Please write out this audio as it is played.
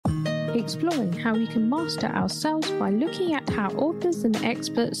exploring how we can master ourselves by looking at how authors and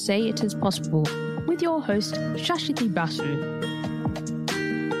experts say it is possible, with your host, Shashiti Basu.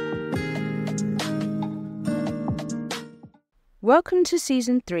 Welcome to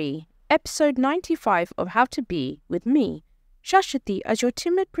Season 3, Episode 95 of How to Be, with me, Shashiti, as your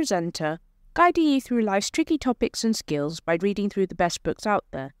timid presenter, guiding you through life's tricky topics and skills by reading through the best books out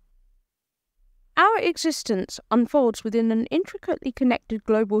there. Our existence unfolds within an intricately connected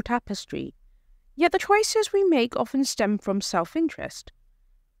global tapestry, yet the choices we make often stem from self-interest.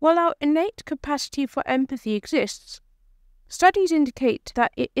 While our innate capacity for empathy exists, studies indicate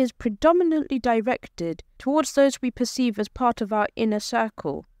that it is predominantly directed towards those we perceive as part of our inner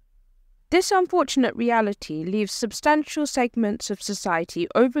circle. This unfortunate reality leaves substantial segments of society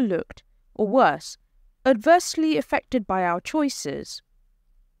overlooked, or worse, adversely affected by our choices.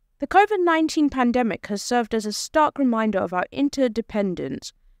 The COVID-19 pandemic has served as a stark reminder of our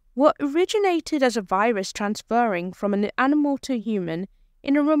interdependence. What originated as a virus transferring from an animal to human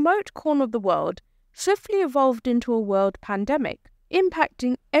in a remote corner of the world swiftly evolved into a world pandemic,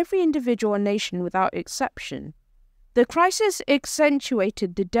 impacting every individual and nation without exception. The crisis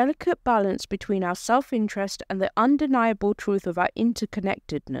accentuated the delicate balance between our self-interest and the undeniable truth of our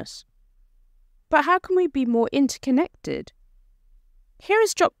interconnectedness. But how can we be more interconnected? Here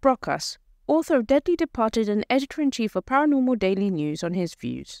is Jock Brocas, author of Deadly Departed and editor-in-chief of Paranormal Daily News, on his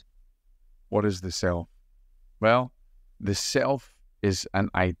views. What is the self? Well, the self is an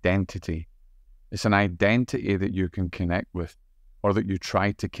identity. It's an identity that you can connect with, or that you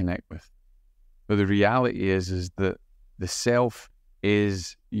try to connect with. But the reality is that the self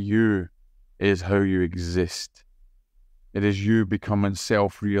is you, is how you exist. It is you becoming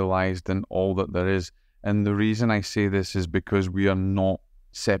self-realized in all that there is. And the reason I say this is because we are not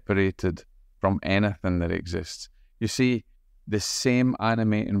separated from anything that exists. You see, the same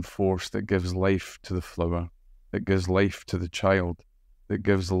animating force that gives life to the flower, that gives life to the child, that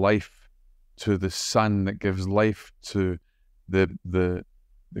gives life to the sun, that gives life to the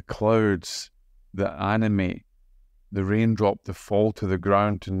clouds that animate the raindrop to fall to the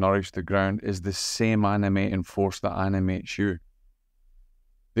ground to nourish the ground, is the same animating force that animates you.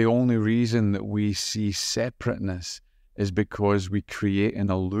 The only reason that we see separateness is because we create an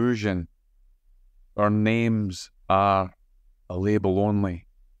illusion. Our names are a label only,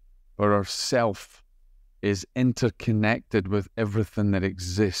 but our self is interconnected with everything that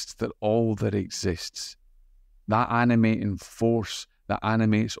exists, that all that exists. That animating force that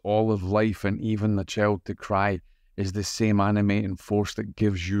animates all of life and even the child to cry is the same animating force that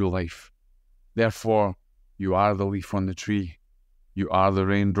gives you life. Therefore, you are the leaf on the tree. You are the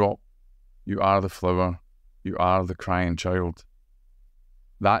raindrop, you are the flower, you are the crying child.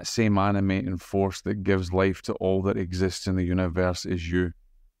 That same animating force that gives life to all that exists in the universe is you.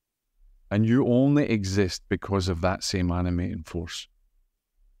 And you only exist because of that same animating force.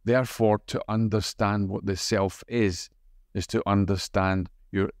 Therefore, to understand what the self is to understand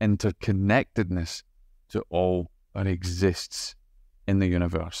your interconnectedness to all that exists in the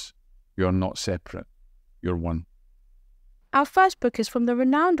universe. You're not separate, you're one. Our first book is from the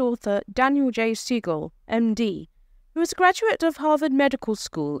renowned author Dan Siegel M.D., who was a graduate of Harvard Medical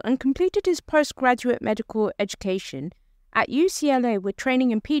School and completed his postgraduate medical education at UCLA with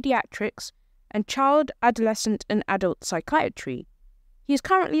training in pediatrics and child, adolescent, and adult psychiatry. He is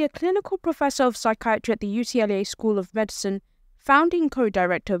currently a clinical professor of psychiatry at the UCLA School of Medicine, founding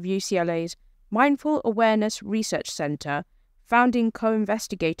co-director of UCLA's Mindful Awareness Research Center, founding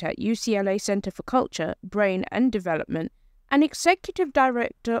co-investigator at UCLA Center for Culture, Brain, and Development, and executive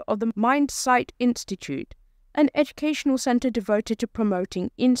director of the MindSight Institute, an educational center devoted to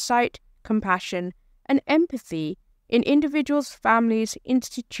promoting insight, compassion, and empathy in individuals, families,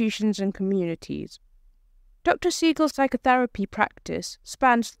 institutions, and communities. Dr. Siegel's psychotherapy practice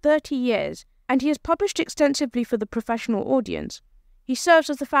spans 30 years, and he has published extensively for the professional audience. He serves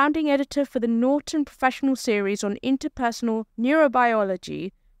as the founding editor for the Norton Professional Series on Interpersonal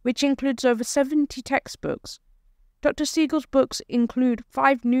Neurobiology, which includes over 70 textbooks. Dr. Siegel's books include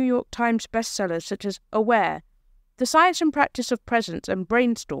 5 New York Times bestsellers such as Aware, The Science and Practice of Presence, and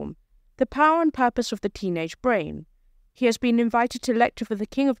Brainstorm, The Power and Purpose of the Teenage Brain. He has been invited to lecture for the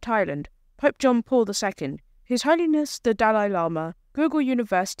King of Thailand, Pope John Paul II, His Holiness the Dalai Lama, Google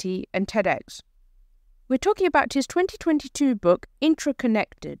University, and TEDx. We're talking about his 2022 book,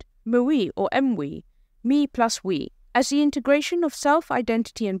 IntraConnected, MWE or MWE, Me plus We, as the integration of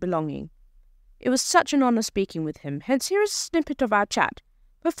self-identity and belonging. It was such an honour speaking with him, hence here is a snippet of our chat,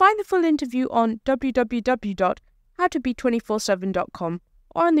 but find the full interview on www.howtobe247.com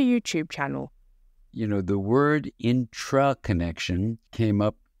or on the YouTube channel. You know, the word intra-connection came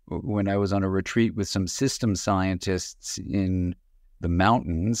up when I was on a retreat with some system scientists in the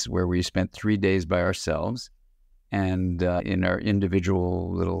mountains where we spent 3 days by ourselves and in our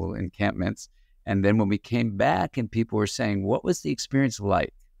individual little encampments. And then when we came back and people were saying, what was the experience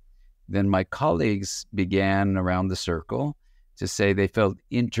like? Then my colleagues began around the circle to say they felt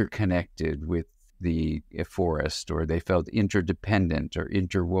interconnected with the forest, or they felt interdependent or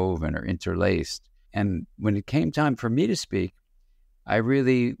interwoven or interlaced. And when it came time for me to speak, I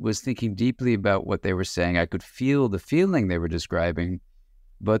really was thinking deeply about what they were saying. I could feel the feeling they were describing,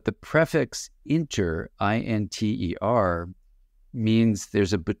 but the prefix inter, I-N-T-E-R, means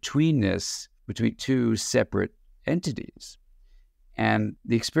there's a betweenness between two separate entities. And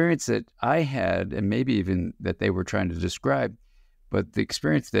the experience that I had, and maybe even that they were trying to describe, but the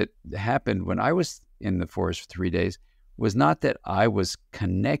experience that happened when I was in the forest for 3 days was not that I was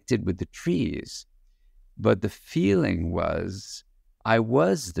connected with the trees, but the feeling was I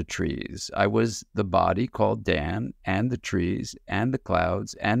was the trees. I was the body called Dan, and the trees and the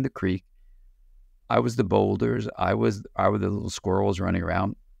clouds and the creek. I was the boulders. I was the little squirrels running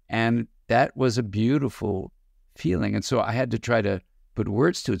around. And that was a beautiful feeling. And so I had to try to put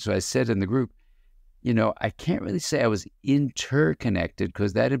words to it. So I said in the group, I can't really say I was interconnected,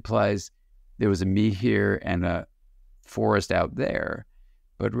 because that implies there was a me here and a forest out there.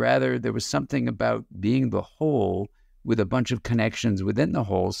 But rather, there was something about being the whole with a bunch of connections within the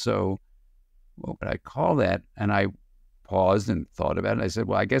whole. So what would I call that? And I paused and thought about it. I said,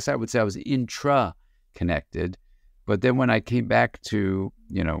 well, I guess I would say I was intra-connected. But then when I came back to,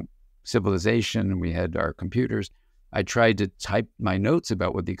 civilization, and we had our computers, I tried to type my notes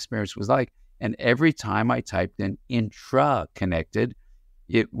about what the experience was like. And every time I typed in intra-connected,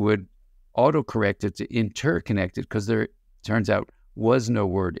 it would autocorrect it to interconnected, because there, turns out, was no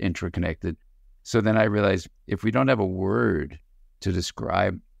word intraconnected. So then I realized if we don't have a word to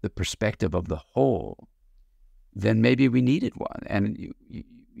describe the perspective of the whole, then maybe we needed one. And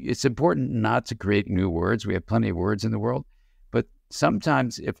it's important not to create new words. We have plenty of words in the world. But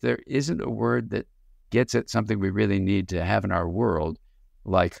sometimes if there isn't a word that gets at something we really need to have in our world,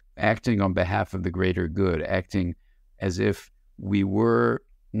 like acting on behalf of the greater good, acting as if we were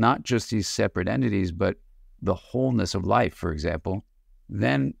not just these separate entities, but the wholeness of life, for example,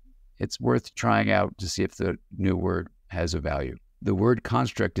 then it's worth trying out to see if the new word has a value. The word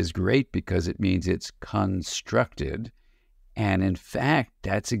construct is great because it means it's constructed. And in fact,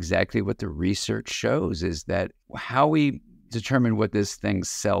 that's exactly what the research shows, is that how we determine what this thing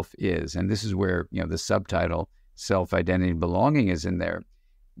self is, and this is where, the subtitle, self-identity and belonging, is in there.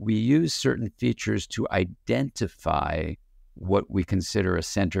 We use certain features to identify what we consider a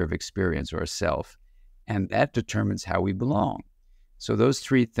center of experience or a self, and that determines how we belong. So those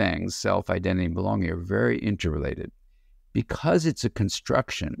three things, self, identity, and belonging, are very interrelated. Because it's a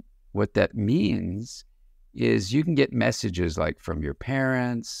construction, what that means is you can get messages like from your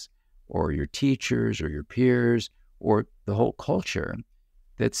parents or your teachers or your peers or the whole culture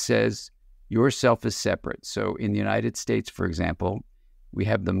that says your self is separate. So in the United States, for example, we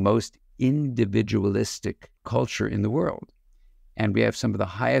have the most individualistic culture in the world. And we have some of the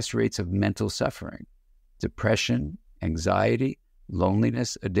highest rates of mental suffering, depression, anxiety,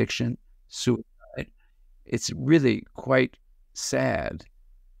 loneliness, addiction, suicide. It's really quite sad.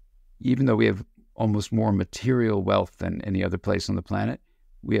 Even though we have almost more material wealth than any other place on the planet,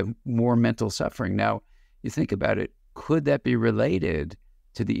 we have more mental suffering. Now, you think about it, could that be related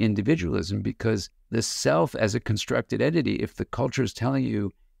to the individualism? Because the self as a constructed entity, if the culture is telling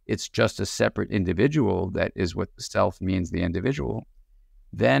you it's just a separate individual, that is what the self means, the individual,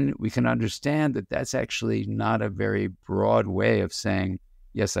 then we can understand that that's actually not a very broad way of saying,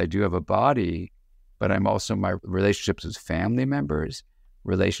 yes, I do have a body, but I'm also my relationships with family members,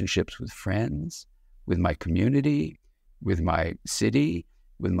 relationships with friends, with my community, with my city,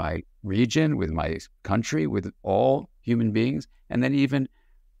 with my region, with my country, with all human beings, and then even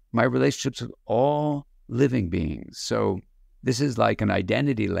my relationships with all living beings. So this is like an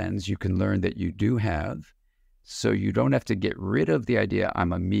identity lens you can learn that you do have. So you don't have to get rid of the idea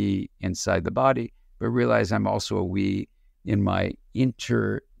I'm a me inside the body, but realize I'm also a we in my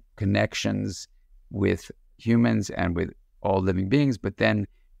interconnections with humans and with all living beings. But then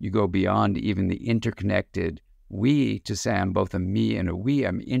you go beyond even the interconnected we to say I'm both a me and a we.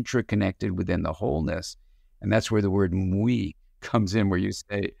 I'm intraconnected within the wholeness. And that's where the word we comes in, where you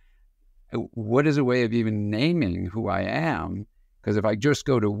say, what is a way of even naming who I am? Because if I just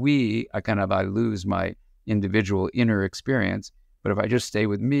go to we, I lose my individual inner experience. But if I just stay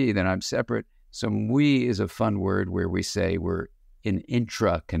with me, then I'm separate. So we is a fun word where we say we're in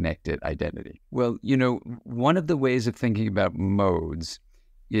intra-connected identity. Well, one of the ways of thinking about modes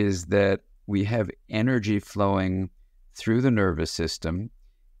is that we have energy flowing through the nervous system,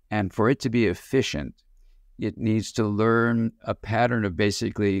 and for it to be efficient, it needs to learn a pattern of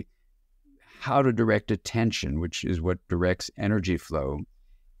basically how to direct attention, which is what directs energy flow,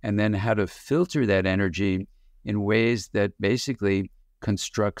 and then how to filter that energy in ways that basically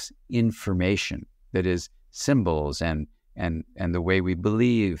constructs information, that is symbols and the way we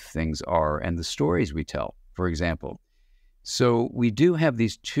believe things are and the stories we tell, for example. So we do have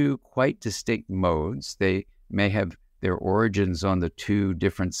these two quite distinct modes. They may have their origins on the two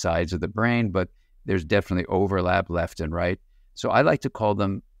different sides of the brain, but there's definitely overlap left and right. So I like to call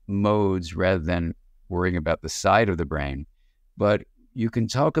them modes rather than worrying about the side of the brain. But you can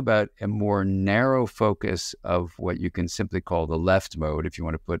talk about a more narrow focus of what you can simply call the left mode, if you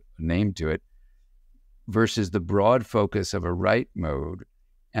want to put a name to it, versus the broad focus of a right mode.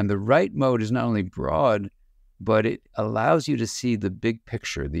 And the right mode is not only broad, but it allows you to see the big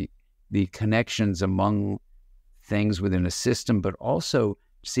picture, the connections among things within a system, but also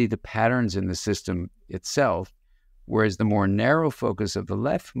see the patterns in the system itself. Whereas the more narrow focus of the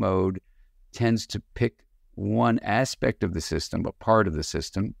left mode tends to pick one aspect of the system, a part of the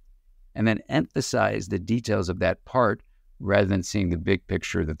system, and then emphasize the details of that part rather than seeing the big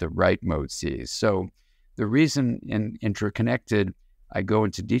picture that the right mode sees. So the reason in IntraConnected I go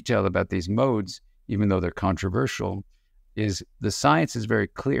into detail about these modes, even though they're controversial, is the science is very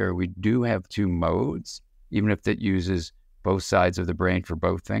clear. We do have two modes, even if it uses both sides of the brain for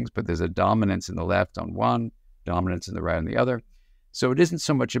both things, but there's a dominance in the left on one, dominance in the right on the other. So it isn't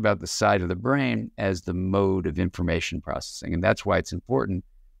so much about the side of the brain as the mode of information processing. And that's why it's important,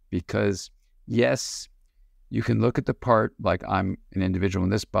 because yes, you can look at the part like I'm an individual in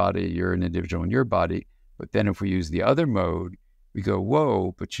this body, you're an individual in your body. But then if we use the other mode, we go,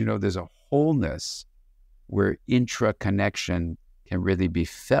 whoa, but there's a wholeness where intra-connection can really be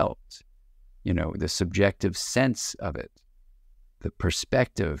felt. The subjective sense of it, the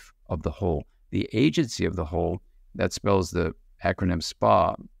perspective of the whole, the agency of the whole. That spells the acronym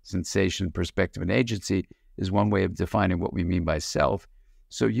SPA, sensation, perspective, and agency, is one way of defining what we mean by self.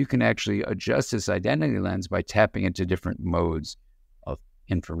 So you can actually adjust this identity lens by tapping into different modes of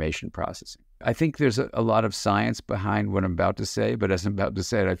information processing. I think there's a lot of science behind what I'm about to say, but as I'm about to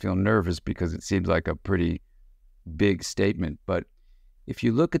say it, I feel nervous because it seems like a pretty big statement. But if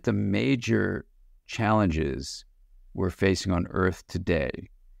you look at the major challenges we're facing on Earth today,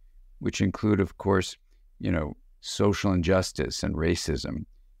 which include, of course, social injustice and racism.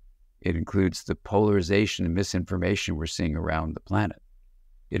 It includes the polarization and misinformation we're seeing around the planet.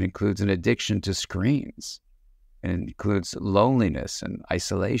 It includes an addiction to screens. It includes loneliness and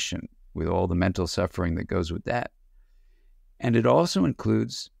isolation with all the mental suffering that goes with that. And it also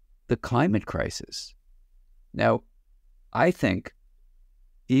includes the climate crisis. Now, I think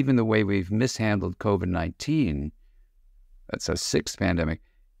even the way we've mishandled COVID-19, that's a sixth pandemic,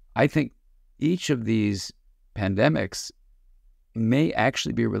 I think each of these pandemics may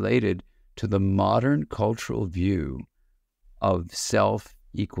actually be related to the modern cultural view of self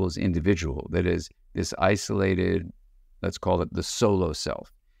equals individual. That is, this isolated, let's call it the solo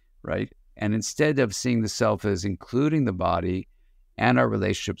self, right? And instead of seeing the self as including the body and our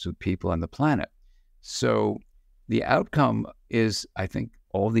relationships with people and the planet. So the outcome is, I think,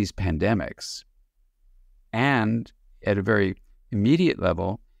 all these pandemics. And at a very immediate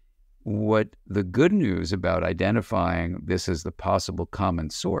level, what the good news about identifying this as the possible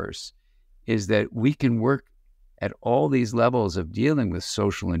common source is that we can work at all these levels of dealing with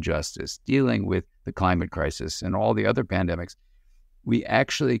social injustice, dealing with the climate crisis and all the other pandemics. We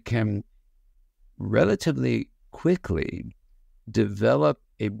actually can relatively quickly develop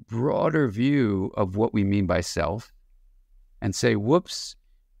a broader view of what we mean by self and say, whoops,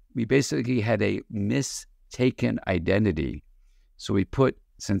 we basically had a mistaken identity. So we put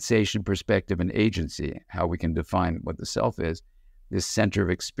sensation, perspective, and agency, how we can define what the self is, this center of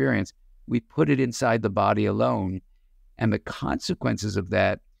experience, we put it inside the body alone. And the consequences of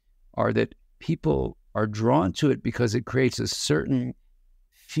that are that people are drawn to it because it creates a certain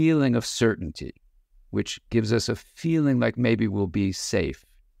feeling of certainty, which gives us a feeling like maybe we'll be safe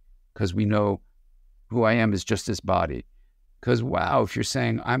because we know who I am is just this body. Because, wow, if you're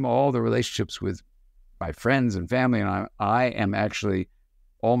saying I'm all the relationships with my friends and family, and I am actually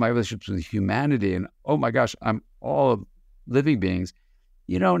all my relationships with humanity, and oh my gosh, I'm all of living beings,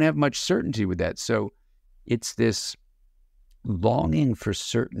 you don't have much certainty with that. So it's this longing for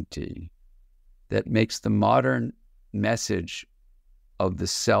certainty that makes the modern message of the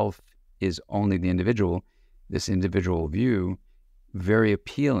self is only the individual, this individual view, very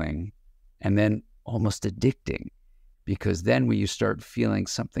appealing and then almost addicting. because then when you start feeling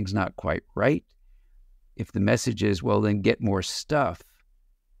something's not quite right, if the message is, well, then get more stuff,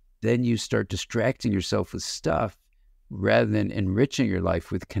 then you start distracting yourself with stuff rather than enriching your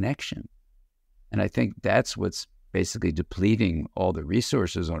life with connection. And I think that's what's basically depleting all the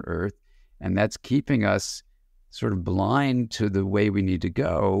resources on Earth, and that's keeping us sort of blind to the way we need to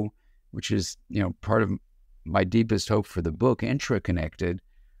go, which is, part of my deepest hope for the book, IntraConnected,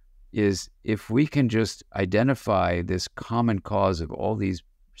 is if we can just identify this common cause of all these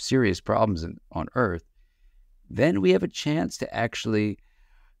serious problems on Earth, then we have a chance to actually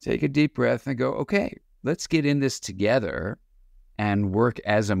take a deep breath and go, okay, let's get in this together and work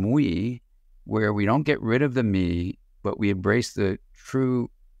as a we, where we don't get rid of the me, but we embrace the true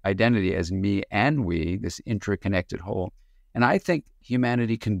identity as me and we, this interconnected whole. And I think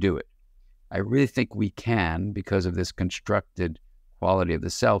humanity can do it. I really think we can because of this constructed quality of the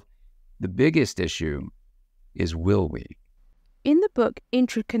self. The biggest issue is, will we? In the book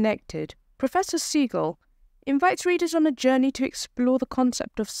IntraConnected, Professor Siegel invites readers on a journey to explore the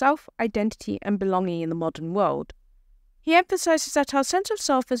concept of self, identity, and belonging in the modern world. He emphasizes that our sense of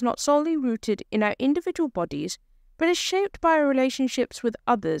self is not solely rooted in our individual bodies, but is shaped by our relationships with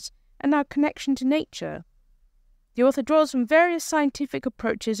others and our connection to nature. The author draws on various scientific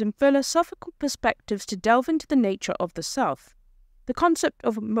approaches and philosophical perspectives to delve into the nature of the self. The concept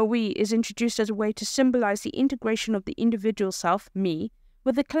of Mungi is introduced as a way to symbolize the integration of the individual self, me,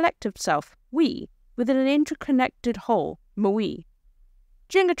 with the collective self, we, within an interconnected whole, Mungi.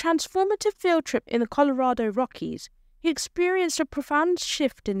 During a transformative field trip in the Colorado Rockies, he experienced a profound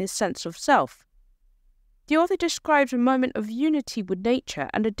shift in his sense of self. The author describes a moment of unity with nature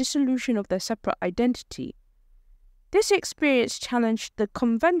and a dissolution of their separate identity. This experience challenged the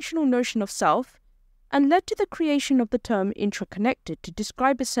conventional notion of self and led to the creation of the term IntraConnected to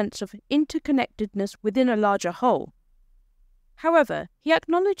describe a sense of interconnectedness within a larger whole. However, he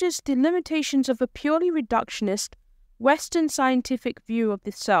acknowledges the limitations of a purely reductionist, Western scientific view of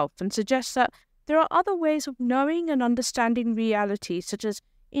the self and suggests that there are other ways of knowing and understanding reality, such as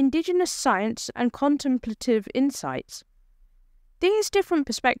indigenous science and contemplative insights. These different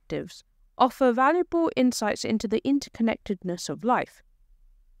perspectives offer valuable insights into the interconnectedness of life.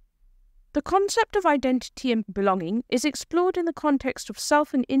 The concept of identity and belonging is explored in the context of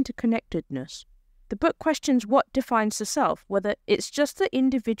self and interconnectedness. The book questions what defines the self, whether it's just the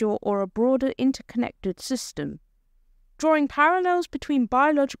individual or a broader interconnected system. Drawing parallels between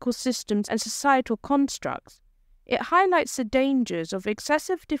biological systems and societal constructs, it highlights the dangers of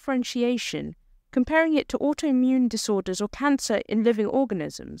excessive differentiation, comparing it to autoimmune disorders or cancer in living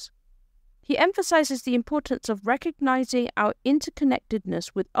organisms. He emphasizes the importance of recognizing our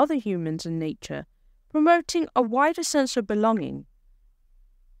interconnectedness with other humans and nature, promoting a wider sense of belonging.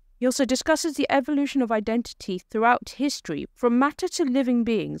 He also discusses the evolution of identity throughout history, from matter to living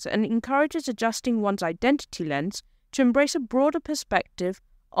beings, and encourages adjusting one's identity lens to embrace a broader perspective,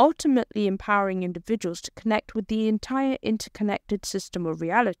 ultimately empowering individuals to connect with the entire interconnected system of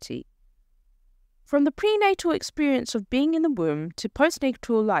reality. From the prenatal experience of being in the womb to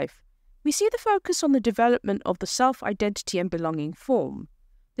postnatal life, we see the focus on the development of the self-identity and belonging form.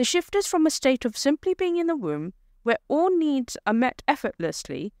 The shift is from a state of simply being in the womb, where all needs are met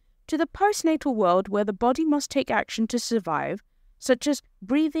effortlessly, to the postnatal world where the body must take action to survive, such as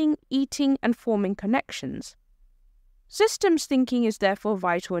breathing, eating, and forming connections. Systems thinking is therefore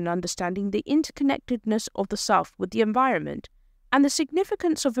vital in understanding the interconnectedness of the self with the environment, and the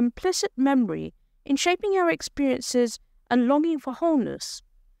significance of implicit memory in shaping our experiences and longing for wholeness.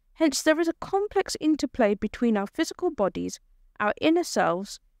 Hence, there is a complex interplay between our physical bodies, our inner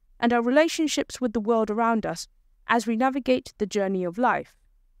selves, and our relationships with the world around us as we navigate the journey of life.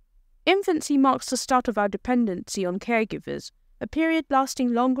 Infancy marks the start of our dependency on caregivers, a period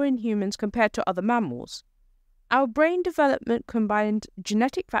lasting longer in humans compared to other mammals. Our brain development combined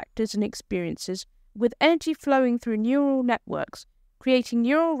genetic factors and experiences with energy flowing through neural networks, creating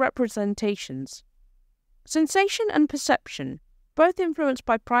neural representations. Sensation and perception, both influenced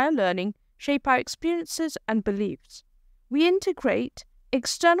by prior learning, shape our experiences and beliefs. We integrate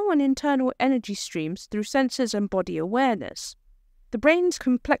external and internal energy streams through senses and body awareness. The brain's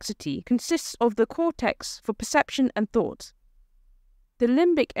complexity consists of the cortex for perception and thought, the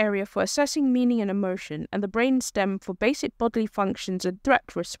limbic area for assessing meaning and emotion, and the brainstem for basic bodily functions and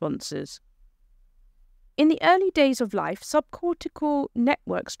threat responses. In the early days of life, subcortical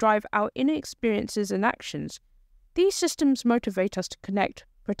networks drive our inner experiences and actions. These systems motivate us to connect,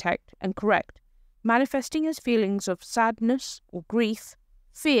 protect, and correct, manifesting as feelings of sadness or grief,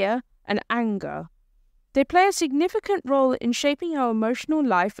 fear, and anger. They play a significant role in shaping our emotional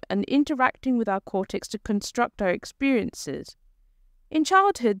life and interacting with our cortex to construct our experiences. In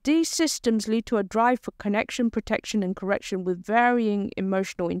childhood, these systems lead to a drive for connection, protection, and correction with varying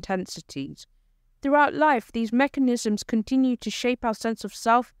emotional intensities. Throughout life, these mechanisms continue to shape our sense of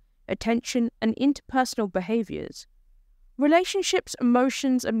self, attention, and interpersonal behaviors. Relationships,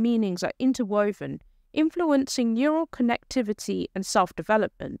 emotions, and meanings are interwoven, influencing neural connectivity and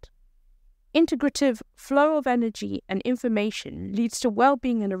self-development. Integrative flow of energy and information leads to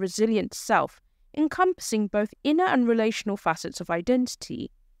well-being and a resilient self, encompassing both inner and relational facets of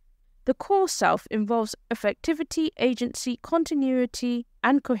identity. The core self involves effectivity, agency, continuity,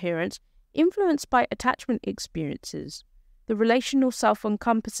 and coherence, influenced by attachment experiences. The relational self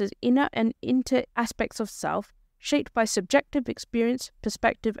encompasses inner and inter aspects of self, shaped by subjective experience,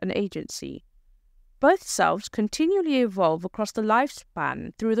 perspective, and agency. Both selves continually evolve across the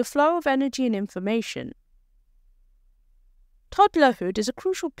lifespan through the flow of energy and information. Toddlerhood is a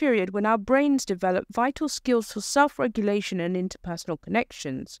crucial period when our brains develop vital skills for self-regulation and interpersonal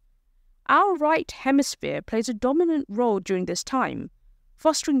connections. Our right hemisphere plays a dominant role during this time,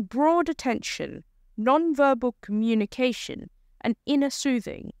 fostering broad attention, non-verbal communication, and inner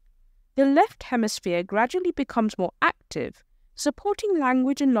soothing. The left hemisphere gradually becomes more active, supporting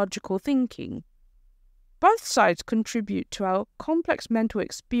language and logical thinking. Both sides contribute to our complex mental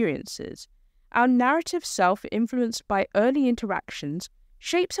experiences. Our narrative self, influenced by early interactions,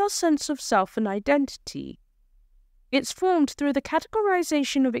 shapes our sense of self and identity. It's formed through the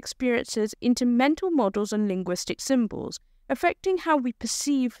categorization of experiences into mental models and linguistic symbols, affecting how we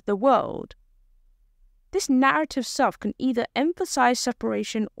perceive the world. This narrative self can either emphasize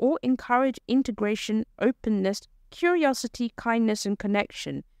separation or encourage integration, openness, curiosity, kindness, and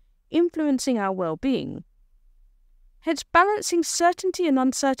connection, influencing our well-being. Hence, balancing certainty and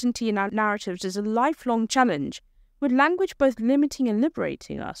uncertainty in our narratives is a lifelong challenge, with language both limiting and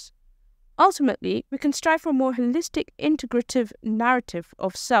liberating us. Ultimately, we can strive for a more holistic, integrative narrative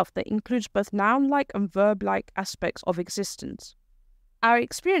of self that includes both noun-like and verb-like aspects of existence. Our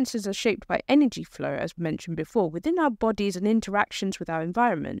experiences are shaped by energy flow, as mentioned before, within our bodies and interactions with our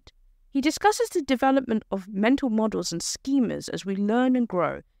environment. He discusses the development of mental models and schemas as we learn and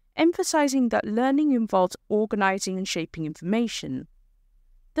grow, emphasizing that learning involves organizing and shaping information.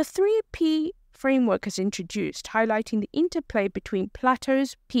 The 3P framework is introduced, highlighting the interplay between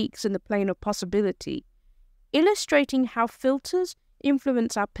plateaus, peaks, and the plane of possibility, illustrating how filters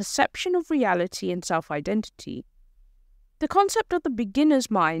influence our perception of reality and self-identity. The concept of the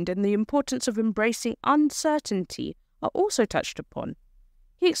beginner's mind and the importance of embracing uncertainty are also touched upon.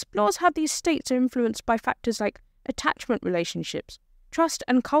 He explores how these states are influenced by factors like attachment relationships, trust,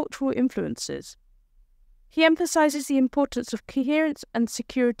 and cultural influences. He emphasizes the importance of coherence and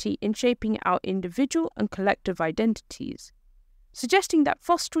security in shaping our individual and collective identities, suggesting that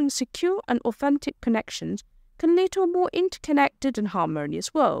fostering secure and authentic connections can lead to a more interconnected and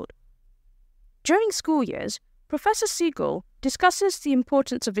harmonious world. During school years, Professor Siegel discusses the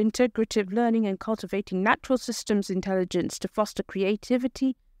importance of integrative learning and cultivating natural systems intelligence to foster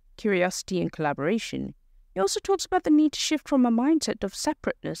creativity, curiosity, and collaboration. He also talks about the need to shift from a mindset of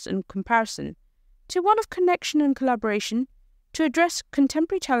separateness and comparison to one of connection and collaboration to address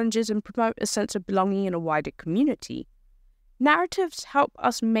contemporary challenges and promote a sense of belonging in a wider community. Narratives help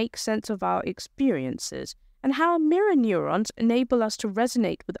us make sense of our experiences and how mirror neurons enable us to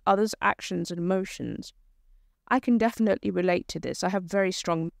resonate with others' actions and emotions. I can definitely relate to this. I have very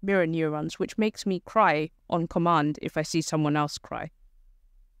strong mirror neurons, which makes me cry on command if I see someone else cry.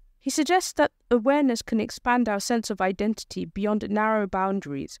 He suggests that awareness can expand our sense of identity beyond narrow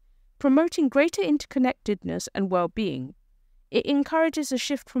boundaries, promoting greater interconnectedness and well-being. It encourages a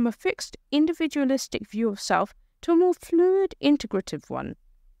shift from a fixed, individualistic view of self to a more fluid, integrative one.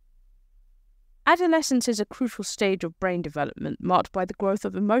 Adolescence is a crucial stage of brain development marked by the growth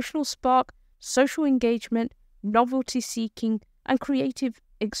of emotional spark, social engagement, novelty-seeking, and creative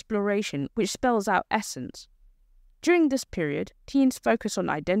exploration, which spells out essence. During this period, teens focus on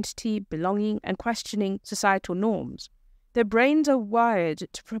identity, belonging, and questioning societal norms. Their brains are wired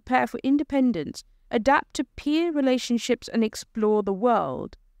to prepare for independence, adapt to peer relationships, and explore the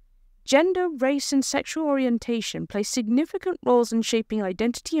world. Gender, race, and sexual orientation play significant roles in shaping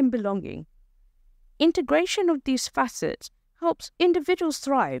identity and belonging. Integration of these facets helps individuals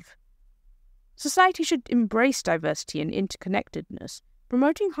thrive. Society should embrace diversity and interconnectedness,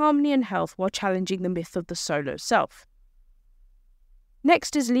 promoting harmony and health while challenging the myth of the solo self.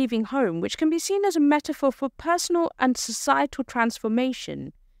 Next is leaving home, which can be seen as a metaphor for personal and societal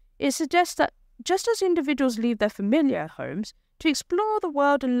transformation. It suggests that just as individuals leave their familiar homes to explore the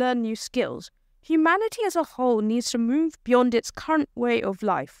world and learn new skills, Humanity as a whole needs to move beyond its current way of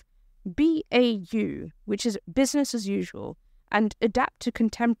life, BAU, which is business as usual, and adapt to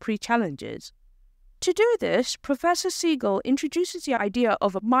contemporary challenges. To do this, Professor Siegel introduces the idea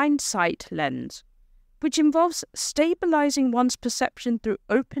of a mind-sight lens, which involves stabilizing one's perception through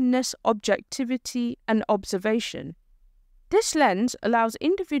openness, objectivity, and observation. This lens allows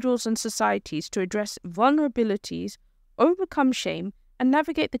individuals and societies to address vulnerabilities, overcome shame, and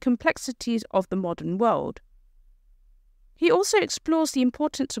navigate the complexities of the modern world. He also explores the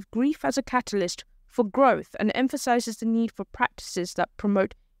importance of grief as a catalyst for growth and emphasizes the need for practices that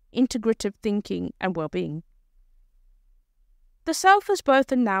promote integrative thinking and well-being. The self is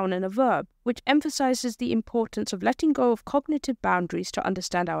both a noun and a verb, which emphasizes the importance of letting go of cognitive boundaries to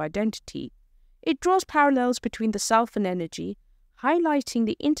understand our identity. It draws parallels between the self and energy, highlighting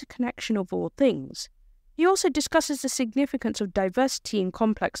the interconnection of all things. He also discusses the significance of diversity in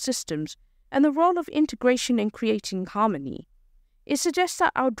complex systems and the role of integration in creating harmony. It suggests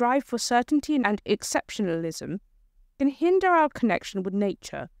that our drive for certainty and exceptionalism can hinder our connection with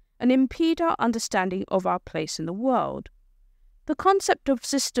nature and impede our understanding of our place in the world. The concept of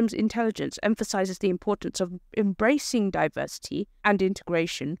systems intelligence emphasizes the importance of embracing diversity and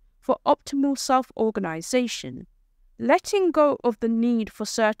integration for optimal self-organization. Letting go of the need for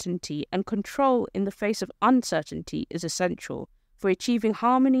certainty and control in the face of uncertainty is essential for achieving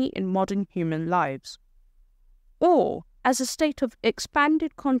harmony in modern human lives. Or, as a state of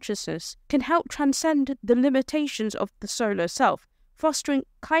expanded consciousness, can help transcend the limitations of the solo self, fostering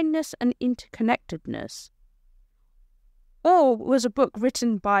kindness and interconnectedness. Or was a book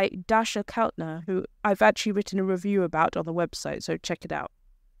written by Dasha Keltner, who I've actually written a review about on the website, so check it out.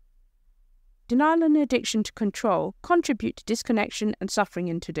 Denial and addiction to control contribute to disconnection and suffering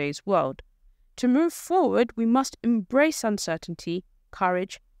in today's world. To move forward, we must embrace uncertainty,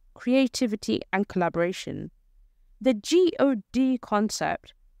 courage, creativity, and collaboration. The GOD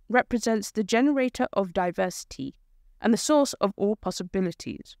concept represents the generator of diversity and the source of all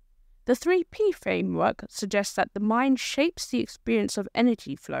possibilities. The 3P framework suggests that the mind shapes the experience of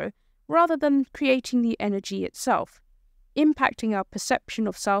energy flow rather than creating the energy itself, impacting our perception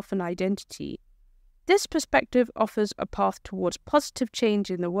of self and identity. This perspective offers a path towards positive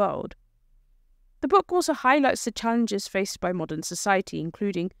change in the world. The book also highlights the challenges faced by modern society,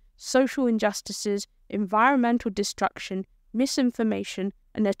 including social injustices, environmental destruction, misinformation,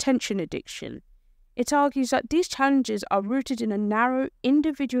 and attention addiction. It argues that these challenges are rooted in a narrow,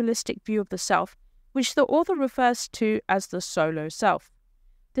 individualistic view of the self, which the author refers to as the solo self.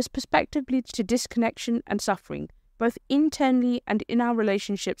 This perspective leads to disconnection and suffering, both internally and in our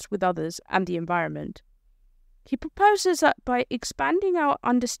relationships with others and the environment. He proposes that by expanding our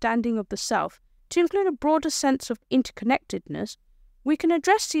understanding of the self to include a broader sense of interconnectedness, we can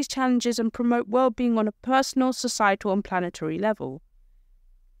address these challenges and promote well-being on a personal, societal, and planetary level.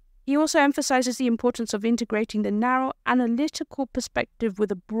 He also emphasizes the importance of integrating the narrow, analytical perspective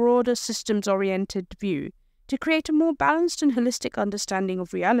with a broader, systems-oriented view to create a more balanced and holistic understanding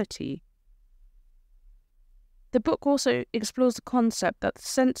of reality. The book also explores the concept that the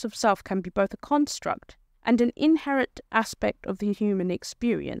sense of self can be both a construct and an inherent aspect of the human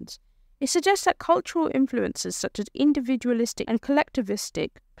experience. It suggests that cultural influences such as individualistic and collectivistic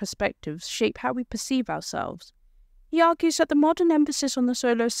perspectives shape how we perceive ourselves. He argues that the modern emphasis on the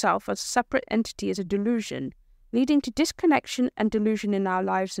solo self as a separate entity is a delusion, leading to disconnection and delusion in our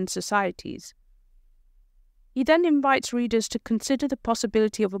lives and societies. He then invites readers to consider the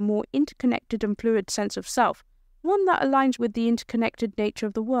possibility of a more interconnected and fluid sense of self, one that aligns with the interconnected nature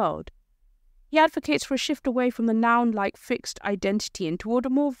of the world. He advocates for a shift away from the noun-like fixed identity and toward a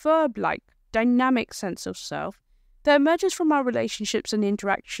more verb-like, dynamic sense of self that emerges from our relationships and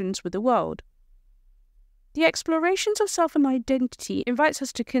interactions with the world. The explorations of self and identity invites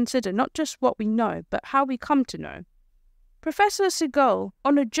us to consider not just what we know, but how we come to know. Professor Siegel,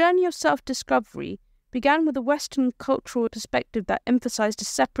 on a journey of self-discovery, began with a Western cultural perspective that emphasized a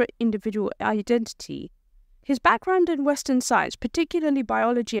separate individual identity. His background in Western science, particularly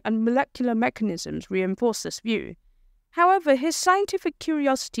biology and molecular mechanisms, reinforced this view. However, his scientific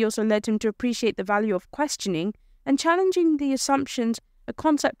curiosity also led him to appreciate the value of questioning and challenging the assumptions, a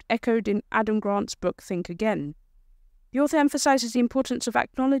concept echoed in Adam Grant's book Think Again. The author emphasizes the importance of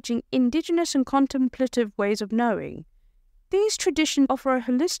acknowledging indigenous and contemplative ways of knowing. These traditions offer a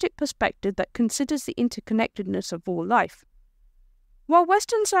holistic perspective that considers the interconnectedness of all life. While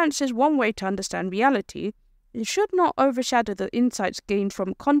Western science is one way to understand reality, it should not overshadow the insights gained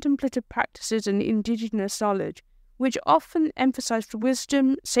from contemplative practices and indigenous knowledge, which often emphasize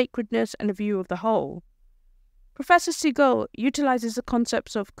wisdom, sacredness, and a view of the whole. Professor Siegel utilizes the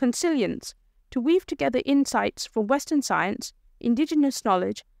concepts of consilience, to weave together insights from Western science, indigenous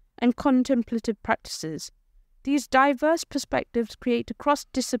knowledge, and contemplative practices. These diverse perspectives create a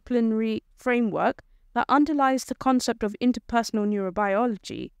cross-disciplinary framework that underlies the concept of interpersonal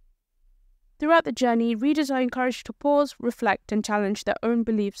neurobiology. Throughout the journey, readers are encouraged to pause, reflect, and challenge their own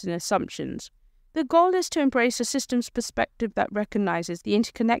beliefs and assumptions. The goal is to embrace a systems perspective that recognizes the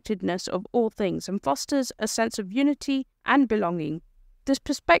interconnectedness of all things and fosters a sense of unity and belonging. This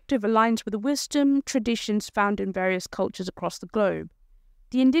perspective aligns with the wisdom traditions found in various cultures across the globe.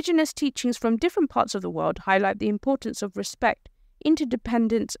 The indigenous teachings from different parts of the world highlight the importance of respect,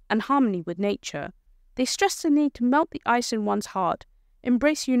 interdependence, and harmony with nature. They stress the need to melt the ice in one's heart,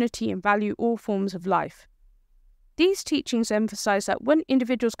 embrace unity, and value all forms of life. These teachings emphasize that when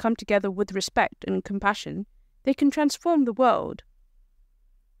individuals come together with respect and compassion, they can transform the world.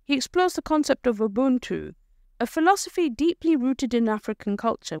 He explores the concept of Ubuntu, a philosophy deeply rooted in African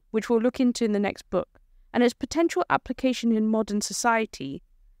culture, which we'll look into in the next book, and its potential application in modern society.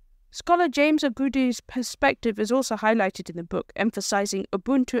 Scholar James Ogudu's perspective is also highlighted in the book, emphasizing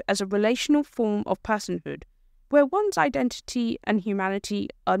Ubuntu as a relational form of personhood, where one's identity and humanity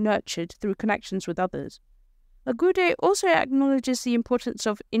are nurtured through connections with others. Ogudu also acknowledges the importance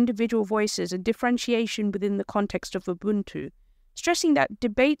of individual voices and differentiation within the context of Ubuntu, stressing that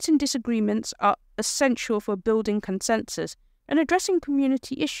debates and disagreements are essential for building consensus and addressing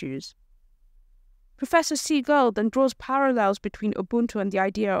community issues. Professor Siegel then draws parallels between Ubuntu and the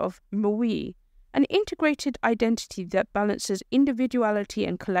idea of Mungi, an integrated identity that balances individuality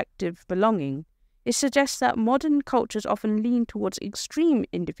and collective belonging. It suggests that modern cultures often lean towards extreme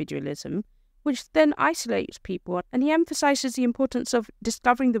individualism, which then isolates people, and he emphasizes the importance of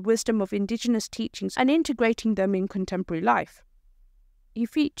discovering the wisdom of indigenous teachings and integrating them in contemporary life. He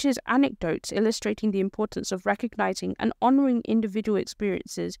features anecdotes illustrating the importance of recognizing and honoring individual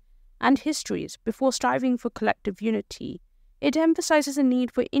experiences and histories before striving for collective unity. It emphasizes the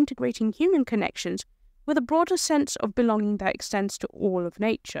need for integrating human connections with a broader sense of belonging that extends to all of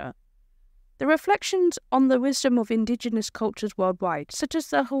nature. The reflections on the wisdom of indigenous cultures worldwide, such as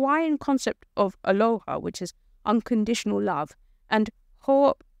the Hawaiian concept of aloha, which is unconditional love, and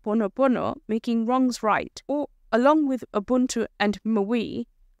ho'oponopono, making wrongs right, or along with Ubuntu and Mungi,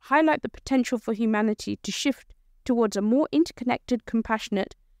 highlight the potential for humanity to shift towards a more interconnected,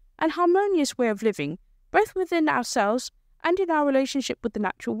 compassionate, and harmonious way of living, both within ourselves and in our relationship with the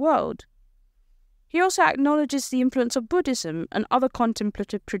natural world. He also acknowledges the influence of Buddhism and other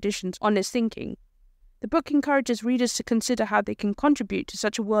contemplative traditions on his thinking. The book encourages readers to consider how they can contribute to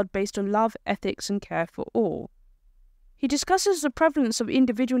such a world based on love, ethics, and care for all. He discusses the prevalence of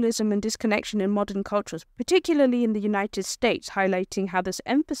individualism and disconnection in modern cultures, particularly in the United States, highlighting how this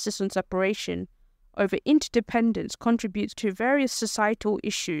emphasis on separation over interdependence contributes to various societal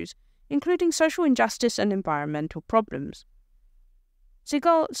issues, including social injustice and environmental problems.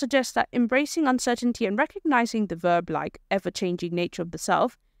 Siegel suggests that embracing uncertainty and recognizing the verb-like, ever-changing nature of the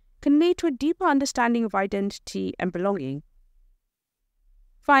self can lead to a deeper understanding of identity and belonging.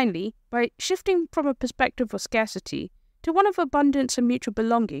 Finally, by shifting from a perspective of scarcity to one of abundance and mutual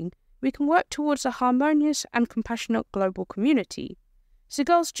belonging, we can work towards a harmonious and compassionate global community.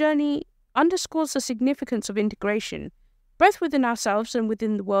 Siegel's journey underscores the significance of integration, both within ourselves and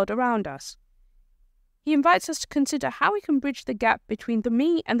within the world around us. He invites us to consider how we can bridge the gap between the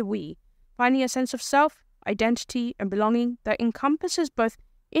me and the we, finding a sense of self, identity, and belonging that encompasses both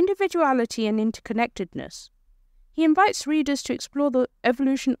individuality and interconnectedness. He invites readers to explore the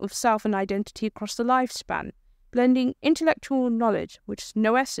evolution of self and identity across the lifespan, blending intellectual knowledge, which is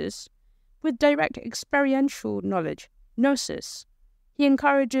noesis, with direct experiential knowledge, gnosis. He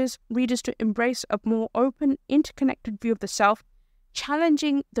encourages readers to embrace a more open, interconnected view of the self,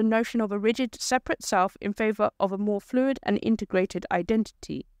 challenging the notion of a rigid, separate self in favor of a more fluid and integrated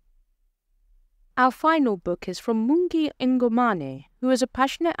identity. Our final book is from Mungi Ngomane, who is a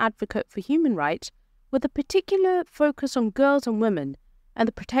passionate advocate for human rights with a particular focus on girls and women and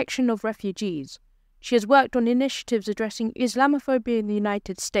the protection of refugees. She has worked on initiatives addressing Islamophobia in the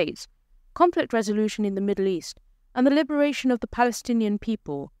United States, conflict resolution in the Middle East, and the liberation of the Palestinian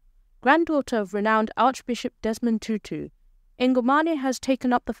people. Granddaughter of renowned Archbishop Desmond Tutu, Ngomane has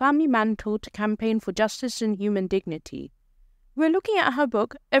taken up the family mantle to campaign for justice and human dignity. We're looking at her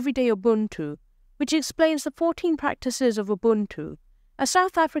book, Everyday Ubuntu, which explains the 14 practices of Ubuntu, a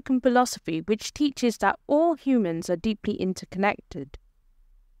South African philosophy which teaches that all humans are deeply interconnected.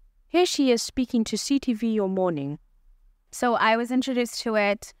 Here she is speaking to CTV Your Morning. So I was introduced to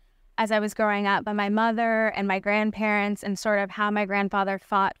it as I was growing up by my mother and my grandparents, and sort of how my grandfather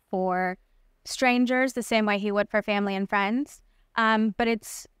fought for strangers the same way he would for family and friends. But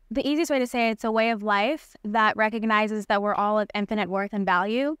it's the easiest way to say it's a way of life that recognizes that we're all of infinite worth and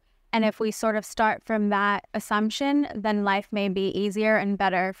value. And if we sort of start from that assumption, then life may be easier and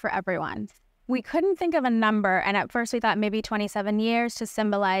better for everyone. We couldn't think of a number, and at first we thought maybe 27 years to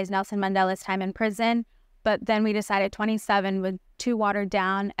symbolize Nelson Mandela's time in prison, but then we decided 27 was too watered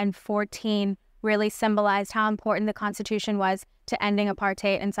down, and 14 really symbolized how important the Constitution was to ending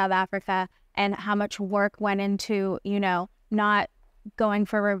apartheid in South Africa and how much work went into, not going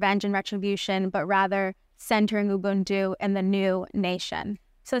for revenge and retribution, but rather centering Ubuntu in the new nation.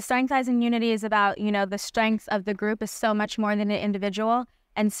 So strength, size, and unity is about, the strength of the group is so much more than an individual.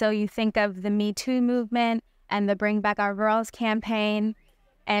 And so you think of the Me Too movement and the Bring Back Our Girls campaign,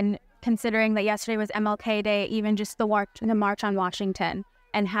 and considering that yesterday was MLK Day, even just the March on Washington,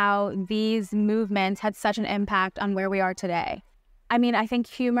 and how these movements had such an impact on where we are today. I mean, I think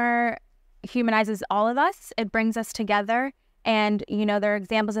humor humanizes all of us. It brings us together. And, there are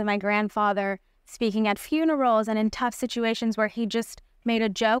examples of my grandfather speaking at funerals and in tough situations where he just made a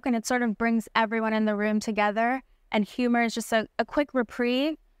joke, and it sort of brings everyone in the room together. And humor is just a quick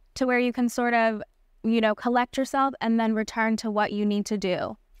reprieve to where you can sort of, collect yourself and then return to what you need to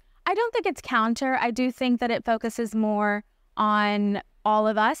do. I don't think it's counter. I do think that it focuses more on all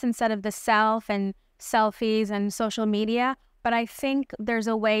of us instead of the self and selfies and social media. But I think there's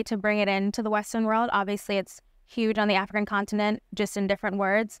a way to bring it into the Western world. Obviously, it's huge on the African continent, just in different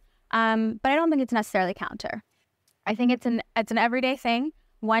words. But I don't think it's necessarily counter. I think it's an everyday thing.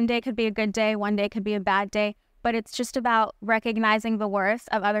 One day could be a good day. One day could be a bad day. But it's just about recognizing the worth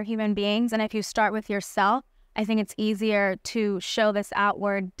of other human beings. And if you start with yourself, I think it's easier to show this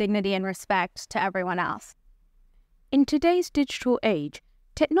outward dignity and respect to everyone else. In today's digital age,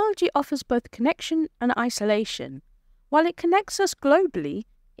 technology offers both connection and isolation. While it connects us globally,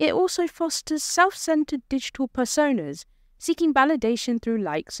 it also fosters self-centered digital personas, seeking validation through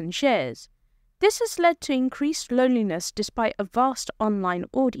likes and shares. This has led to increased loneliness despite a vast online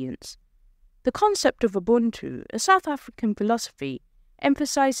audience. The concept of Ubuntu, a South African philosophy,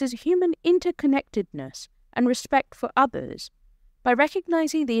 emphasizes human interconnectedness and respect for others. By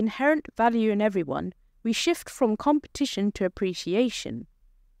recognizing the inherent value in everyone, we shift from competition to appreciation.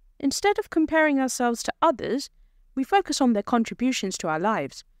 Instead of comparing ourselves to others, we focus on their contributions to our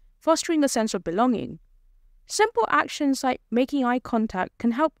lives, fostering a sense of belonging. Simple actions like making eye contact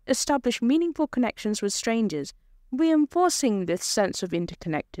can help establish meaningful connections with strangers, reinforcing this sense of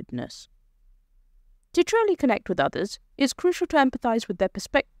interconnectedness. To truly connect with others, it's crucial to empathize with their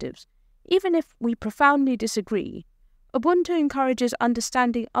perspectives, even if we profoundly disagree. Ubuntu encourages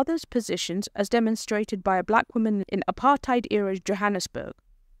understanding others' positions as demonstrated by a black woman in apartheid-era Johannesburg.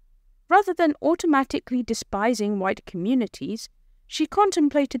 Rather than automatically despising white communities, she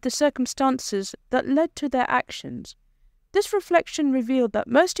contemplated the circumstances that led to their actions. This reflection revealed that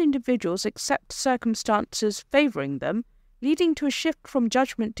most individuals accept circumstances favoring them, leading to a shift from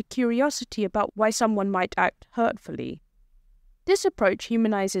judgment to curiosity about why someone might act hurtfully. This approach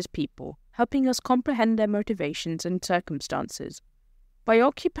humanizes people, helping us comprehend their motivations and circumstances. By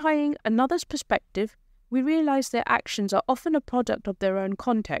occupying another's perspective, we realize their actions are often a product of their own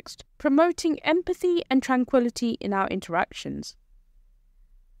context, promoting empathy and tranquility in our interactions.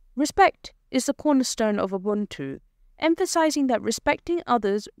 Respect is the cornerstone of Ubuntu, emphasizing that respecting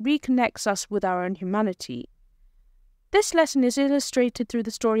others reconnects us with our own humanity. This lesson is illustrated through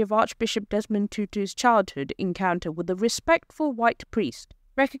the story of Archbishop Desmond Tutu's childhood encounter with a respectful white priest.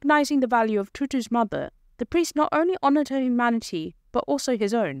 Recognizing the value of Tutu's mother, the priest not only honored her humanity, but also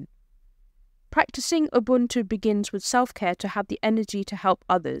his own. Practicing Ubuntu begins with self-care to have the energy to help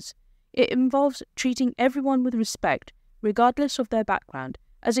others. It involves treating everyone with respect, regardless of their background,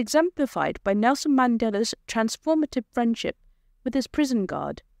 as exemplified by Nelson Mandela's transformative friendship with his prison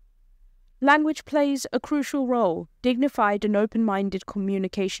guard. Language plays a crucial role. Dignified and open-minded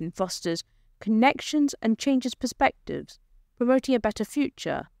communication fosters connections and changes perspectives, promoting a better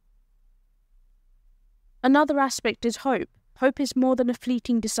future. Another aspect is hope. Hope is more than a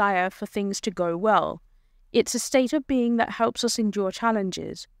fleeting desire for things to go well. It's a state of being that helps us endure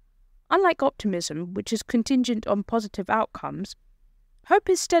challenges. Unlike optimism, which is contingent on positive outcomes, hope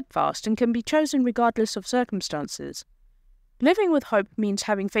is steadfast and can be chosen regardless of circumstances. Living with hope means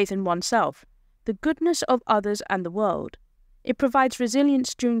having faith in oneself, the goodness of others and the world. It provides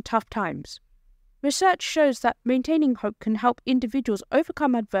resilience during tough times. Research shows that maintaining hope can help individuals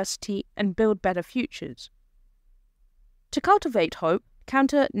overcome adversity and build better futures. To cultivate hope,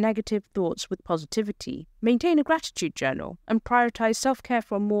 counter negative thoughts with positivity, maintain a gratitude journal, and prioritize self-care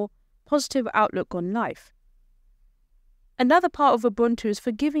for a more positive outlook on life. Another part of Ubuntu is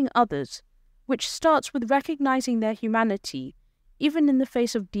forgiving others, which starts with recognizing their humanity. even in the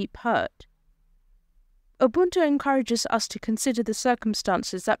face of deep hurt. Ubuntu encourages us to consider the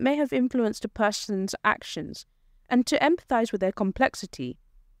circumstances that may have influenced a person's actions and to empathize with their complexity.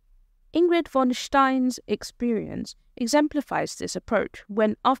 Ingrid von Stein's experience exemplifies this approach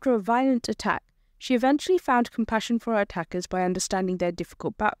when, after a violent attack, she eventually found compassion for her attackers by understanding their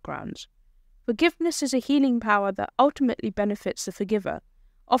difficult backgrounds. Forgiveness is a healing power that ultimately benefits the forgiver,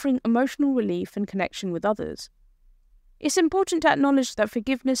 offering emotional relief and connection with others. It's important to acknowledge that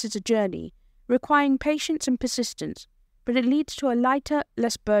forgiveness is a journey, requiring patience and persistence, but it leads to a lighter,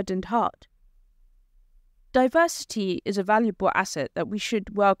 less burdened heart. Diversity is a valuable asset that we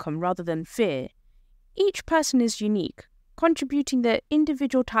should welcome rather than fear. Each person is unique, contributing their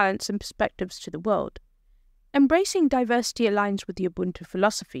individual talents and perspectives to the world. Embracing diversity aligns with the Ubuntu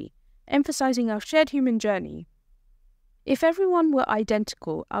philosophy, emphasizing our shared human journey. If everyone were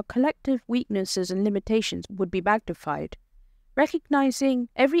identical, our collective weaknesses and limitations would be magnified. Recognizing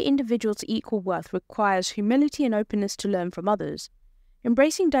every individual's equal worth requires humility and openness to learn from others.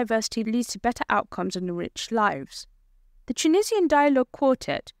 Embracing diversity leads to better outcomes and enriched lives. The Tunisian Dialogue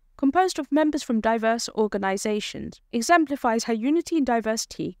Quartet, composed of members from diverse organizations, exemplifies how unity and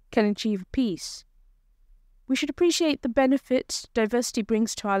diversity can achieve peace. We should appreciate the benefits diversity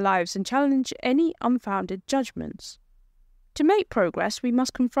brings to our lives and challenge any unfounded judgments. To make progress, we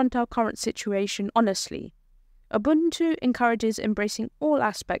must confront our current situation honestly. Ubuntu encourages embracing all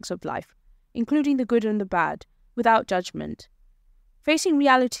aspects of life, including the good and the bad, without judgment. Facing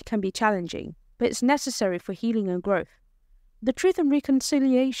reality can be challenging, but it's necessary for healing and growth. The Truth and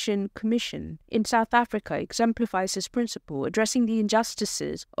Reconciliation Commission in South Africa exemplifies this principle, addressing the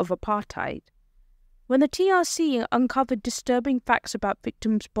injustices of apartheid. When the TRC uncovered disturbing facts about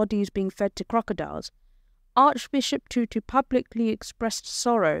victims' bodies being fed to crocodiles, Archbishop Tutu publicly expressed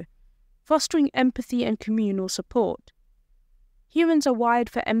sorrow, fostering empathy and communal support. Humans are wired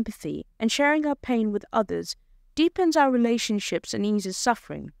for empathy, and sharing our pain with others deepens our relationships and eases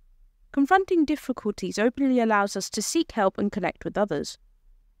suffering. Confronting difficulties openly allows us to seek help and connect with others.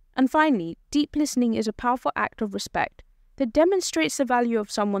 And finally, deep listening is a powerful act of respect that demonstrates the value of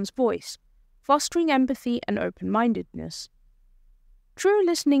someone's voice, fostering empathy and open-mindedness. True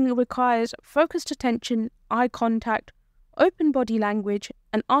listening requires focused attention, eye contact, open body language,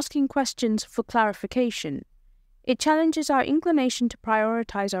 and asking questions for clarification. It challenges our inclination to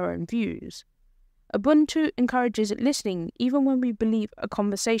prioritize our own views. Ubuntu encourages listening even when we believe a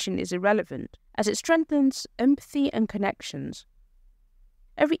conversation is irrelevant, as it strengthens empathy and connections.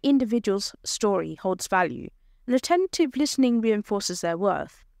 Every individual's story holds value, and attentive listening reinforces their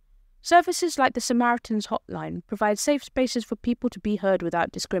worth. Services like the Samaritan's Hotline provide safe spaces for people to be heard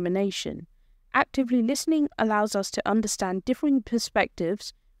without discrimination. Actively listening allows us to understand differing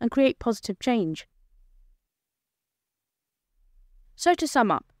perspectives and create positive change. So to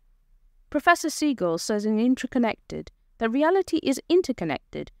sum up, Professor Siegel says in IntraConnected that reality is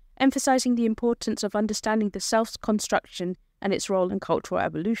interconnected, emphasizing the importance of understanding the self's construction and its role in cultural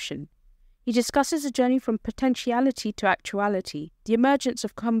evolution. He discusses a journey from potentiality to actuality, the emergence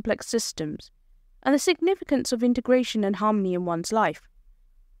of complex systems, and the significance of integration and harmony in one's life.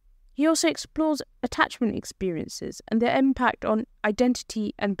 He also explores attachment experiences and their impact on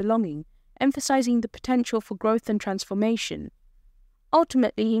identity and belonging, emphasizing the potential for growth and transformation.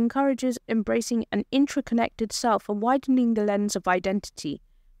 Ultimately, he encourages embracing an intraconnected self and widening the lens of identity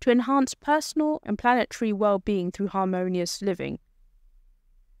to enhance personal and planetary well-being through harmonious living.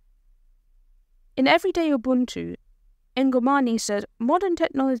 In Everyday Ubuntu, Ngomane says modern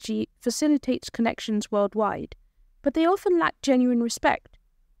technology facilitates connections worldwide, but they often lack genuine respect.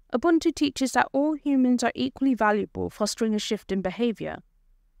 Ubuntu teaches that all humans are equally valuable, fostering a shift in behavior.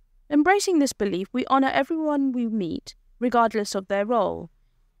 Embracing this belief, we honor everyone we meet, regardless of their role.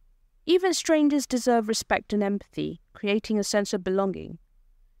 Even strangers deserve respect and empathy, creating a sense of belonging.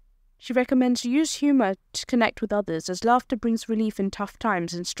 She recommends use humor to connect with others, as laughter brings relief in tough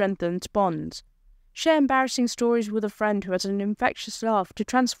times and strengthens bonds. Share embarrassing stories with a friend who has an infectious laugh to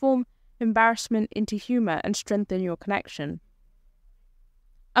transform embarrassment into humor and strengthen your connection.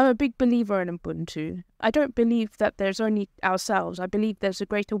 I'm a big believer in Ubuntu. I don't believe that there's only ourselves. I believe there's a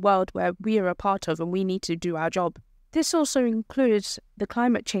greater world where we are a part of and we need to do our job. This also includes the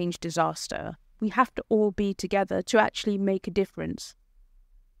climate change disaster. We have to all be together to actually make a difference.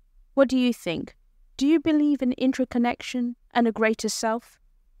 What do you think? Do you believe in interconnection and a greater self?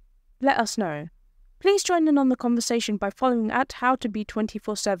 Let us know. Please join in on the conversation by following at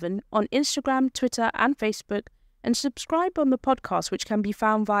HowToBe247 on Instagram, Twitter, and Facebook, and subscribe on the podcast, which can be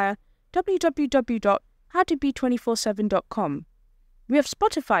found via www.howtobe247.com. We have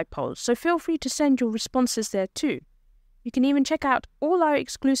Spotify polls, so feel free to send your responses there too. You can even check out all our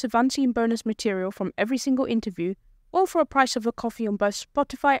exclusive unseen bonus material from every single interview, all for a price of a coffee on both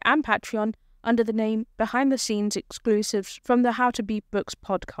Spotify and Patreon under the name Behind the Scenes Exclusives from the How to Beat Books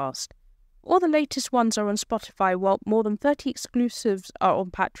podcast. All the latest ones are on Spotify, while more than 30 exclusives are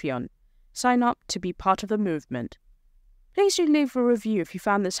on Patreon. Sign up to be part of the movement. Please do leave a review if you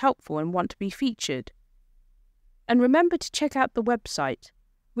found this helpful and want to be featured. And remember to check out the website.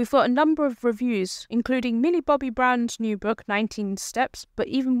 We've got a number of reviews, including Millie Bobby Brown's new book, 19 Steps, but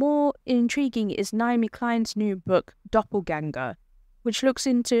even more intriguing is Naomi Klein's new book, Doppelganger, which looks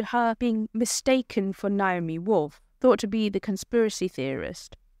into her being mistaken for Naomi Wolf, thought to be the conspiracy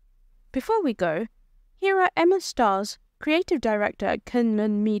theorist. Before we go, here are Emma Starrs, creative director at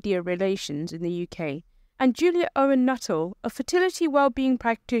Kenland Media Relations in the UK, and Juliet Owen-Nuttall, a fertility wellbeing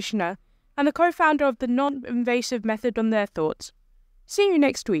practitioner and the co-founder of the Non Invasive Method, on their thoughts. See you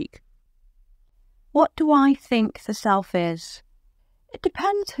next week. What do I think the self is? It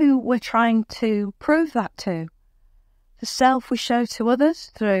depends who we're trying to prove that to. The self we show to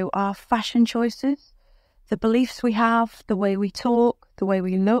others through our fashion choices, the beliefs we have, the way we talk, the way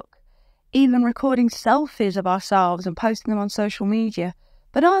we look, even recording selfies of ourselves and posting them on social media.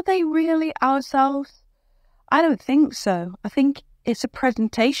 But are they really ourselves? I don't think so. I think it's a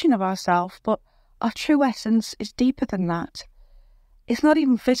presentation of ourselves, but our true essence is deeper than that. It's not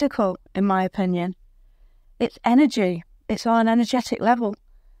even physical, in my opinion. It's energy. It's on an energetic level,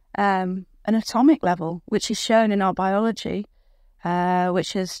 an atomic level, which is shown in our biology,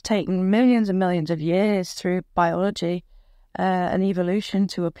 which has taken millions and millions of years through biology and evolution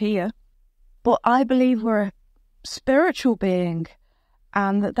to appear. But I believe we're a spiritual being,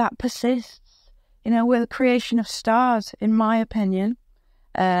 and that persists. You know, we're the creation of stars, in my opinion.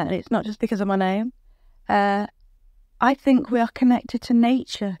 And it's not just because of my name. I think we are connected to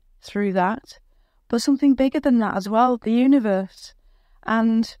nature through that, but something bigger than that as well, the universe,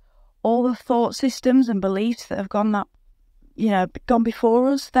 and all the thought systems and beliefs that have gone before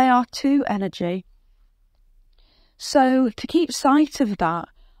us. They are too energy. So to keep sight of that,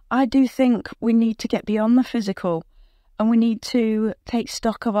 I do think we need to get beyond the physical, and we need to take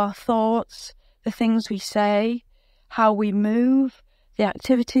stock of our thoughts, the things we say, how we move, the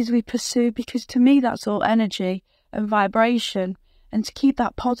activities we pursue, because to me that's all energy and vibration. And to keep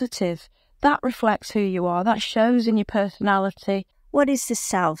that positive, that reflects who you are, that shows in your personality. What is the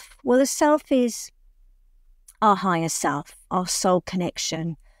self? Well, the self is our higher self, our soul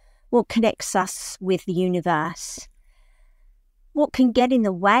connection, what connects us with the universe. What can get in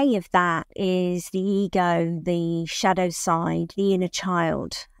the way of that is the ego, the shadow side, the inner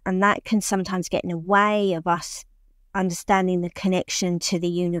child, and that can sometimes get in the way of us understanding the connection to the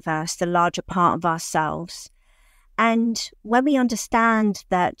universe, the larger part of ourselves. And when we understand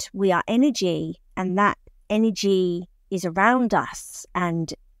that we are energy, and that energy is around us,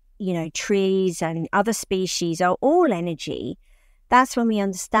 and, you know, trees and other species are all energy, that's when we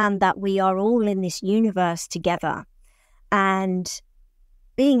understand that we are all in this universe together. And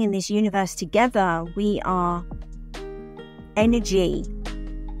being in this universe together, we are energy.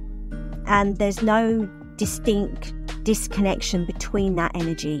 And there's no distinct disconnection between that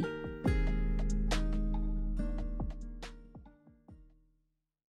energy.